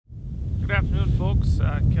Good afternoon, folks.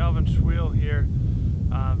 Calvin Svihel here.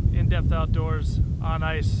 In-depth outdoors on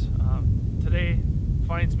ice. Today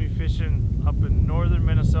finds me fishing up in northern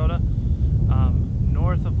Minnesota,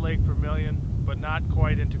 north of Lake Vermilion, but not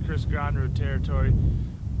quite into Chris Gronrud territory,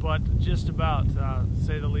 but just about, to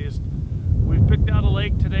say the least. We've picked out a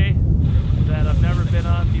lake today that I've never been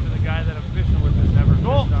on. Even the guy that I'm fishing with has never fished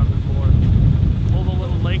on before. Pulled a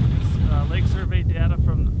little lake survey data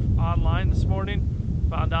from online this morning.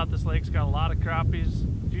 Found out this lake's got a lot of crappies,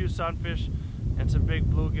 a few sunfish, and some big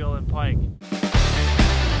bluegill and pike.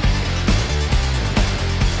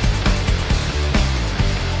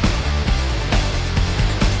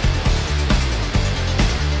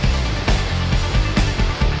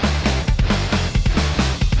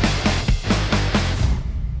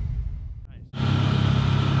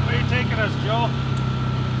 Where are you taking us, Joe?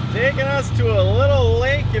 Taking us to a little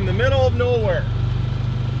lake in the middle of nowhere.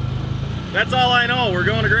 That's all I know. We're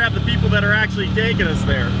going to grab the people that are actually taking us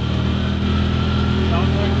there.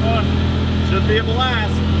 Sounds like fun. Should be a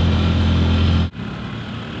blast.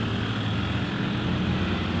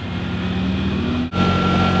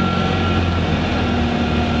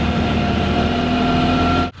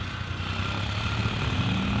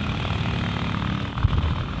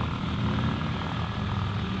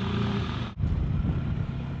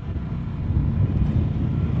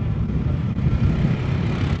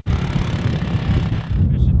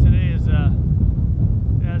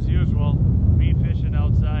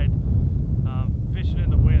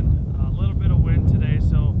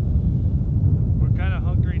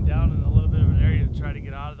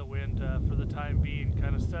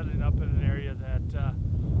 Setting up in an area that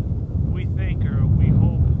we think, or we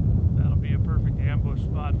hope, that'll be a perfect ambush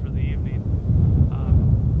spot for the evening.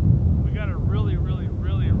 We got a really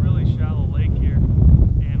shallow lake here,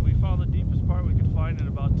 and we found the deepest part we could find at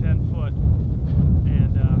about 10 foot.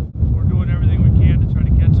 And we're doing everything we can to try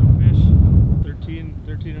to catch some fish.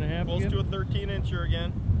 13 and a half. Close to a 13-incher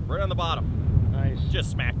again, right on the bottom. Nice.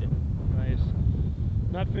 Just smacked it. Nice.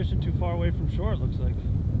 Not fishing too far away from shore, it looks like.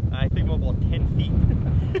 I think I'm about 10 feet.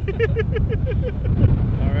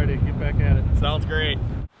 Alrighty, get back at it. Sounds great.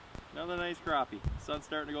 Another nice crappie. Sun's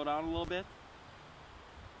starting to go down a little bit.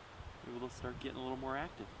 Maybe we'll start getting a little more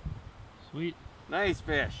active. Sweet. Nice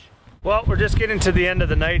fish. Well, we're just getting to the end of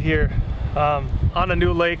the night here on a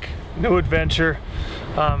new lake, new adventure.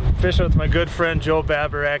 Fishing with my good friend Joe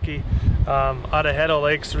Babaraki out of Hedo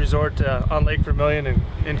Lakes Resort on Lake Vermilion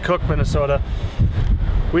in Cook, Minnesota.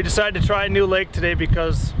 We decided to try a new lake today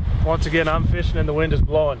because, once again, I'm fishing and the wind is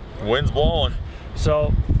blowing. Wind's blowing.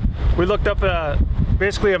 So we looked up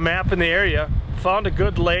basically a map in the area, found a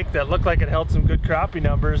good lake that looked like it held some good crappie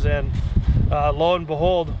numbers, and lo and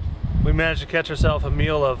behold, we managed to catch ourselves a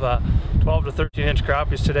meal of 12 to 13-inch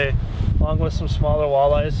crappies today, along with some smaller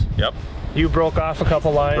walleyes. Yep. You broke off a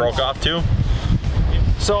couple lines. Broke off too.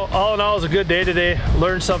 So all in all, it was a good day today.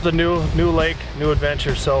 Learned something new lake, new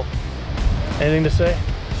adventure. So anything to say?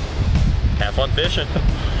 Have fun fishing.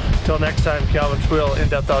 Till next time, Calvin Svihel,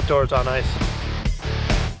 In-Depth Outdoors on Ice.